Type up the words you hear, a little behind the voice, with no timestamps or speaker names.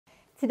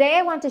Today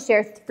I want to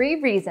share 3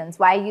 reasons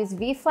why I use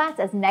V-flats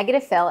as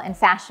negative fill in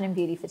fashion and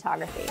beauty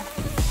photography.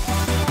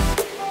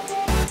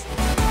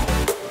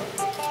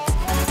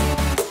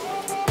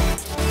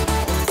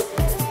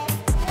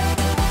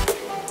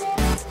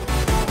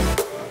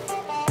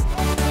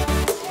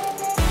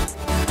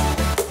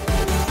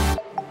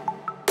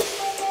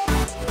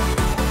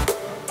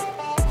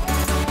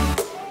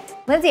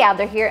 Lindsay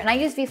Adler here, and I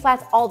use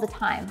V-flats all the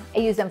time. I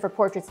use them for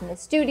portraits in the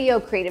studio,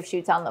 creative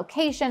shoots on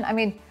location.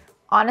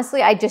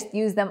 Honestly, I just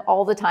use them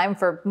all the time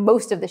for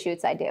most of the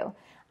shoots I do.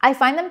 I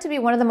find them to be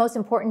one of the most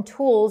important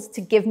tools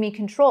to give me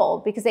control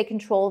because they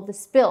control the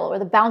spill or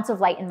the bounce of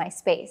light in my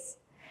space.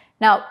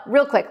 Now,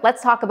 real quick,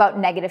 let's talk about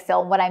negative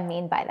fill and what I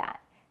mean by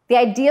that. The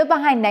idea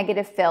behind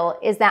negative fill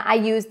is that I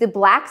use the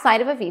black side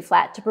of a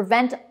V-flat to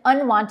prevent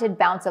unwanted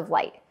bounce of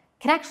light.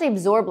 It can actually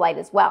absorb light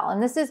as well,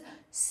 and this is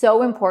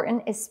so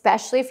important,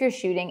 especially if you're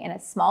shooting in a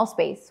small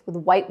space with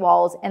white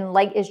walls and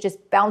light is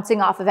just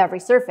bouncing off of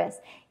every surface.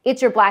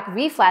 It's your black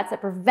V-flats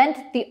that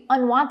prevent the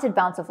unwanted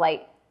bounce of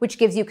light, which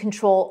gives you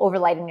control over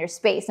light in your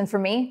space. And for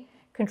me,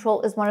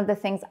 control is one of the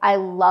things I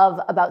love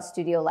about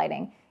studio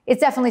lighting. It's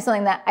definitely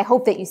something that I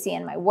hope that you see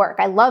in my work.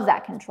 I love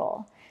that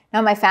control. Now,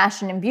 in my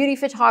fashion and beauty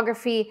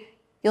photography,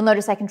 you'll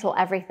notice I control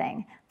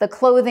everything. The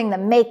clothing, the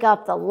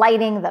makeup, the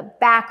lighting, the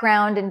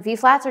background, and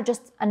V-flats are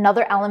just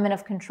another element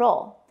of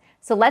control.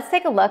 So let's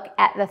take a look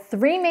at the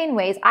 3 main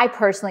ways I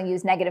personally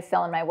use negative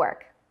fill in my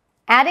work.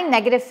 Adding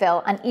negative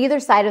fill on either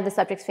side of the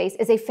subject's face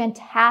is a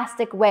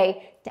fantastic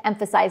way to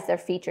emphasize their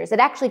features. It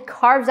actually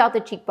carves out the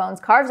cheekbones,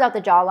 carves out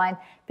the jawline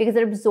because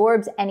it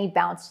absorbs any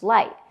bounced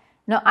light.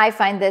 Now, I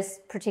find this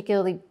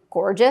particularly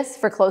gorgeous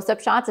for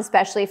close-up shots,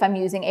 especially if I'm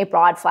using a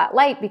broad flat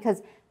light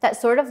because that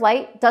sort of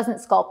light doesn't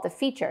sculpt the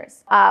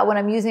features. When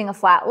I'm using a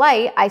flat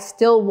light, I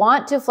still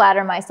want to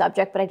flatter my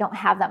subject, but I don't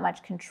have that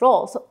much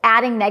control. So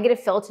adding negative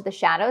fill to the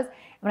shadows,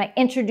 when I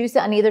introduce it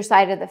on either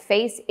side of the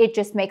face, it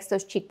just makes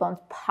those cheekbones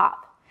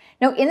pop.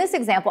 Now, in this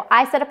example,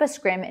 I set up a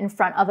scrim in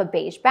front of a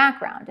beige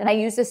background, and I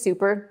used a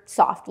super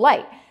soft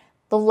light.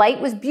 The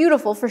light was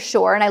beautiful for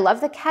sure, and I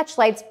love the catch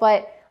lights,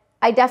 but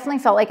I definitely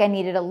felt like I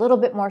needed a little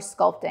bit more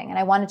sculpting, and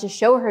I wanted to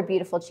show her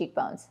beautiful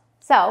cheekbones.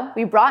 So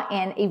we brought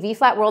in a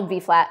V-flat World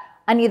V-flat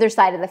on either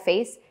side of the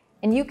face,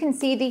 and you can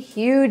see the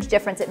huge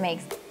difference it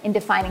makes in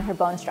defining her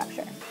bone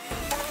structure.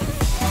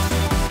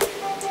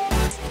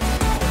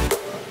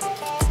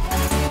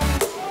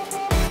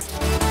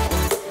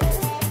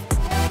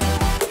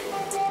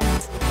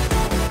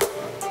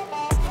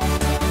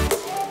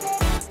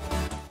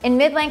 In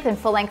mid-length and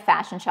full-length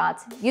fashion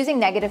shots, using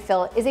negative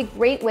fill is a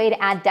great way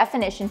to add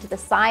definition to the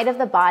side of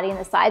the body and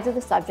the sides of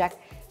the subject,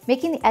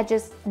 making the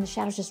edges and the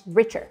shadows just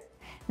richer.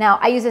 Now,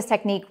 I use this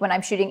technique when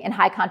I'm shooting in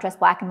high contrast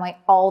black and white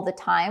all the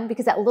time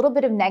because that little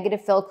bit of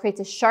negative fill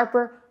creates a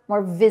sharper,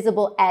 more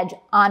visible edge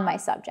on my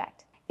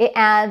subject. It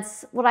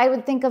adds what I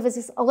would think of as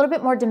just a little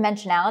bit more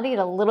dimensionality and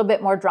a little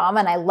bit more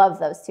drama, and I love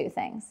those 2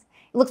 things.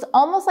 It looks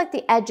almost like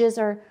the edges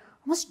are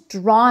almost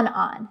drawn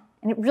on,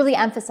 and it really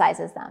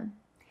emphasizes them.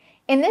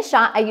 In this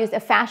shot, I used a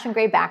fashion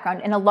gray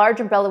background and a large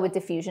umbrella with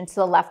diffusion to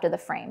the left of the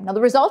frame. Now,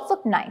 the results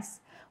look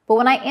nice, but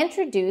when I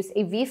introduce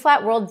a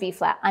V-flat World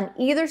V-flat on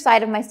either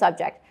side of my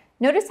subject,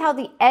 notice how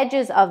the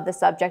edges of the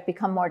subject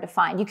become more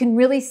defined. You can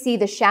really see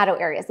the shadow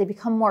areas. They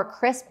become more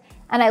crisp,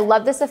 and I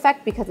love this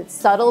effect because it's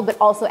subtle, but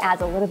also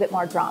adds a little bit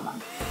more drama.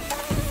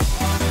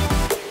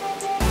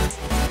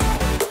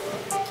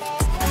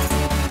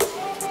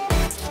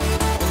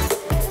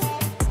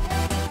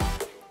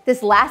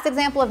 This last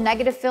example of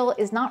negative fill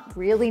is not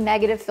really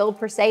negative fill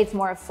per se, it's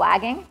more of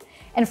flagging.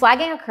 And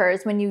flagging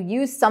occurs when you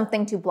use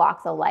something to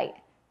block the light.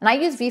 And I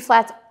use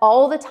V-flats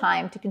all the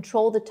time to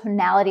control the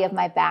tonality of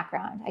my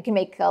background. I can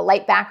make a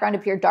light background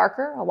appear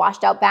darker, a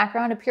washed out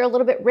background appear a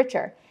little bit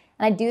richer.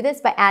 And I do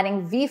this by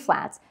adding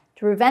V-flats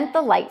to prevent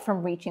the light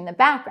from reaching the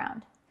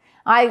background.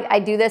 I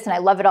do this and I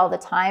love it all the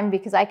time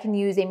because I can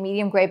use a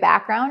medium gray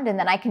background and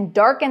then I can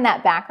darken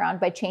that background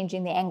by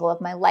changing the angle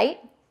of my light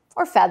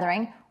or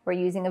feathering or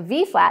using a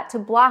V-flat to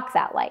block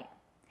that light.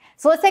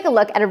 So let's take a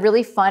look at a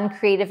really fun,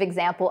 creative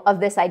example of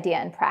this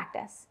idea in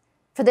practice.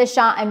 For this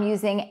shot, I'm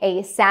using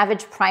a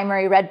Savage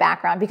primary red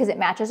background because it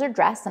matches her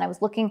dress and I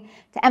was looking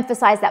to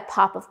emphasize that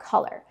pop of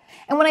color.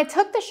 And when I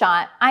took the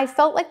shot, I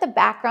felt like the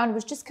background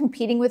was just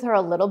competing with her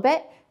a little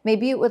bit.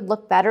 Maybe it would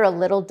look better a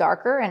little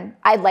darker, and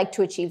I'd like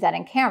to achieve that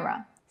in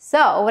camera.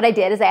 So what I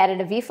did is I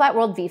added a V-flat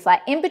World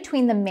V-flat in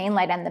between the main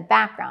light and the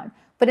background.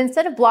 But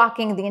instead of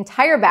blocking the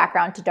entire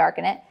background to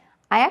darken it,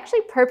 I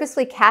actually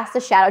purposely cast a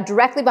shadow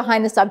directly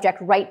behind the subject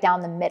right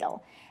down the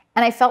middle.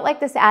 And I felt like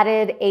this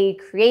added a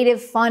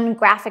creative, fun,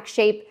 graphic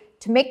shape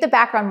to make the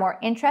background more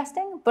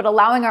interesting, but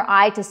allowing our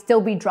eye to still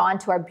be drawn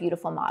to our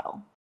beautiful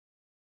model.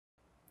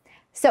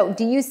 So,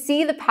 do you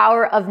see the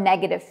power of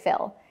negative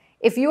fill?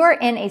 If you are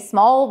in a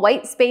small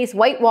white space,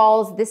 white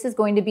walls, this is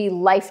going to be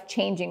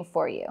life-changing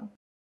for you.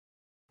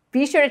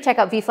 Be sure to check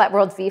out V-flat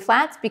World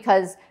V-flats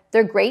because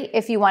they're great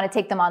if you want to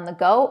take them on the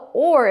go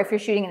or if you're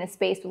shooting in a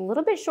space with a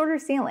little bit shorter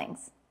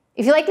ceilings.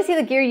 If you'd like to see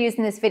the gear used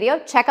in this video,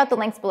 check out the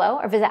links below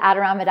or visit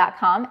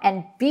adorama.com,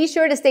 and be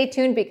sure to stay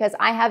tuned because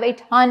I have a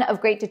ton of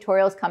great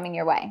tutorials coming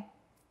your way.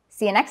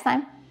 See you next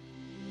time.